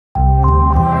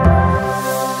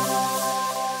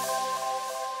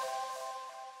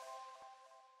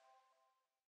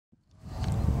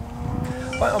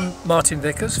Martin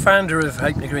Vickers, founder of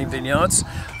Halfpenny Green Vineyards.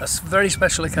 A very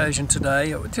special occasion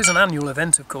today. It is an annual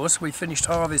event, of course. We finished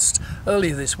harvest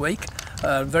earlier this week,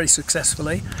 very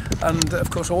successfully, and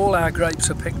of course all our grapes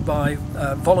are picked by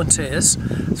volunteers.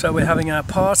 So we're having our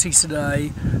party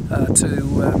today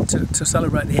to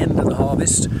celebrate the end of the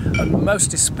harvest, and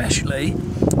most especially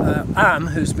Anne,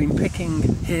 who's been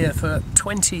picking here for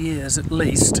 20 years at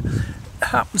least,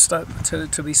 happens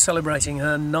to be celebrating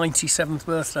her 97th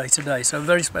birthday today, so a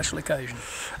very special occasion.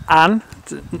 Anne,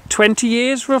 20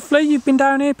 years roughly you've been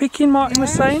down here picking, Martin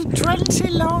was saying? 20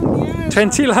 long years.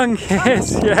 20 long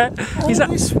years, yeah. All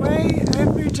this way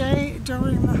every day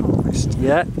during the harvest.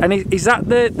 Yeah, and is that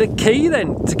the key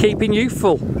then to keeping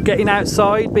youthful? Getting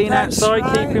outside, being outside,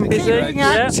 right. Keeping busy? Keeping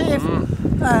active,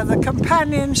 the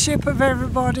companionship of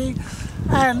everybody,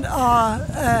 and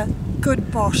our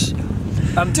good boss.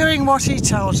 Doing what he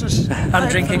tells us. And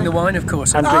drinking the wine, of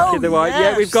course. And drinking the wine.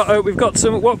 Yes. Yeah, we've got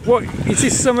some. What is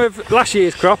this? Some of last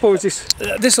year's crop, or is this?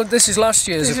 This is last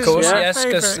year's, of course. Yes,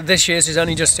 because favourite. this year's is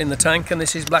only just in the tank, and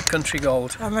this is Black Country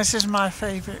Gold. And this is my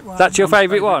favourite one. That's your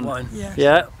favourite one. Wine. Yes.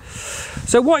 Yeah.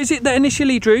 So what is it that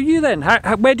initially drew you then?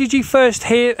 Where did you first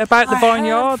hear about the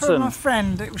vineyards? I heard from a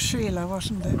friend. It was Sheila,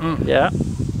 wasn't it? Yeah.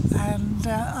 And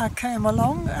I came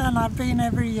along, and I've been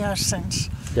every year since.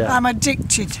 Yeah. I'm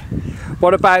addicted.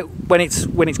 What about when it's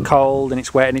cold and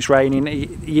it's wet and it's raining? Are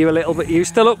you a little bit? Are you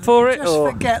still up for it? Just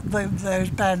forget those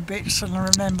bad bits and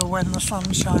remember when the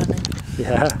sun's shining.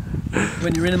 Yeah.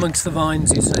 When you're in amongst the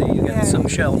vines, you see, you get some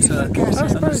shelter. And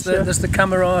there's the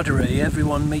camaraderie.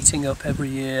 Everyone meeting up every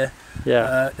year.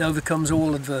 Yeah. Overcomes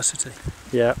all adversity.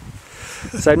 Yeah.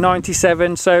 So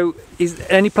 97. So is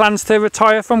any plans to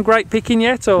retire from grape picking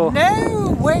yet, or?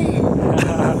 No way.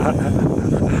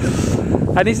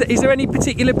 And is there any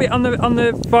particular bit on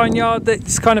the vineyard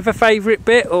that's kind of a favourite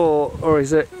bit, or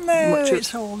is it? No,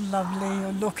 it's all lovely.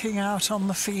 You're looking out on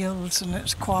the fields, and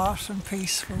it's quiet and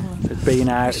peaceful. And being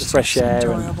out, it's fresh air.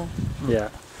 enjoyable. Yeah,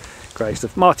 great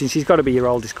stuff. Martin, she's got to be your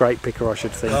oldest grape picker, I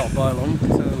should think. Well, by a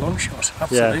long shot,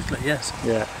 absolutely, yes.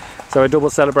 Yeah. So a double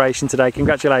celebration today.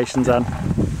 Congratulations, Anne. Karen,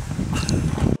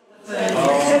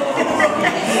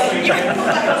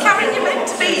 you're meant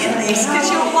to be in this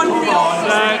because you're one of the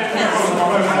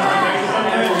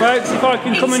folks, if I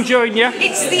can come and join you.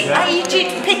 It's the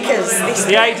aged pickers.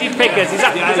 The aged pickers. Is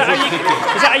that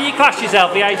how you class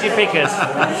yourself, the aged pickers?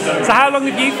 So how long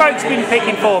have you folks been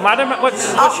picking for, madam?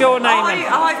 What's your name?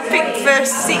 I've picked for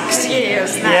 6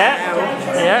 years now.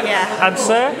 Yeah. And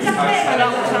sir? A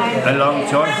long time. A long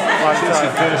time. Since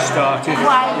you first started.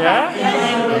 Yeah.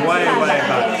 Way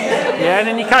back. Yeah, and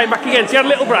then you came back again. So you had a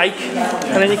little break,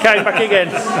 and then you came back again.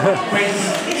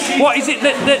 What is it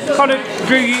that kind of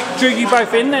drew you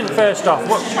both in then? First off,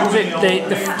 what was it?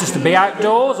 Just to be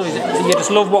outdoors, or is it you just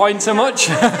love wine so much?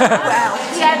 Well,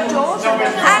 outdoors.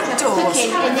 Outdoors.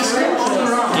 In this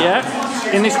country.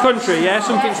 Yeah, in this country, yeah,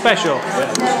 something special.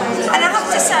 And I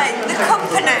have to say, the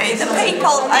company, the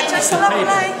people are just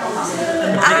lovely.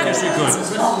 And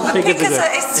because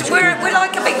we're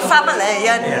like a big family,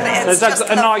 and it's there's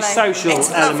a nice social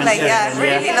element. Lovely,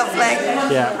 really lovely.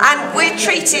 Yeah. And we're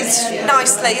treated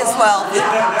nicely as well.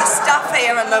 The staff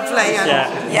here are lovely. And,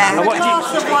 And what A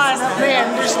glass of wine at the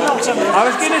end is not a I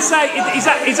was going to say,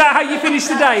 is that how you finish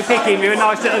the day, picking with a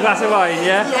nice little glass of wine,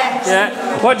 yeah? Yes.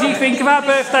 Yeah. What do you think of our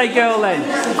birthday girl then?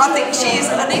 I think she's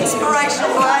an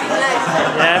inspirational lady.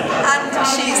 Yeah. And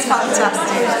she's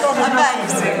fantastic.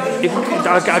 Amazing.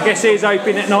 I guess he's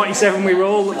hoping at 97 we were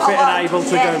all fit and able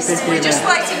to go and pick We're just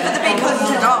waiting for the big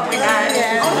 100, aren't we now?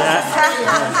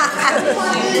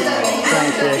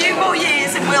 A few more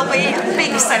years and we'll be a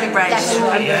big celebration.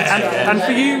 And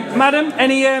for you, madam,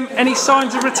 any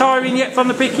signs of retiring yet from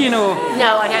the picking, or?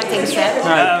 No, I don't think so.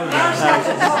 No.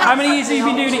 How many years have you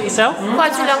been doing it yourself?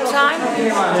 Quite a long time.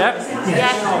 Yeah.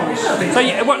 Yeah. So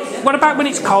what about when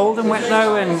it's cold and wet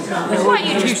though? And Quite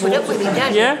used to put up with it,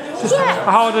 don't you? yeah, just a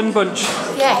hardened bunch.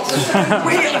 Yes.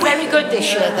 We're very good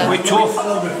this year, though. We're tough.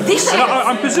 This year.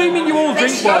 I'm presuming you all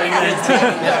drink wine then.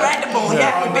 Incredible,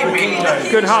 yeah. We've been really lucky.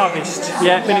 Good harvest.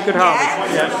 Yeah, been a good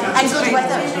harvest. Yeah. And good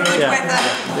weather. Good weather.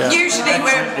 Usually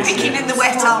we're picking in the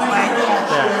wet, aren't we?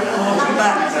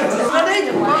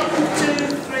 Ready? 1,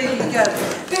 2, 3, go.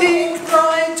 Pick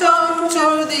right on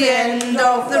to the end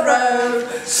of the road.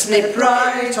 Snip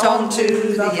right on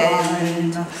to the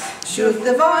end. Should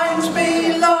the vines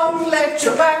be long, let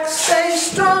your back stay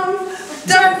strong.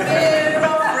 Don't veer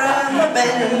off round the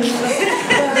bend.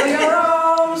 Let your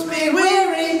arms be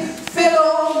weary, fill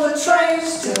all the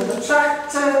trays till the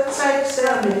tractor takes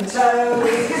them in tow.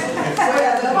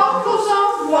 Where the bottles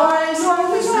of wine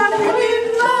always hanging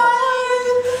in line,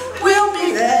 we'll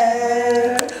be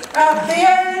there at the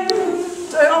end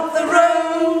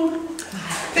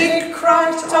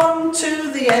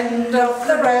end of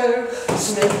the road,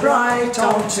 snip right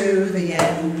on to the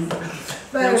end.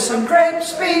 Though some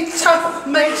grapes be tough,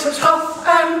 makes us huff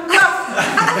and puff,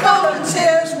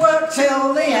 volunteers work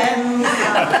till the end.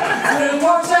 Through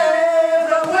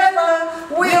whatever weather,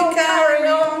 we'll carry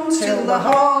on till the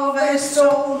harvest's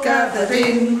all gathered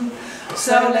in.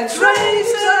 So let's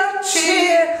raise a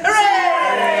cheer,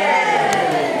 hooray!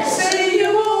 See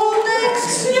you all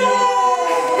next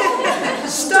year.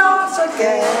 Start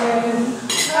again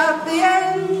at the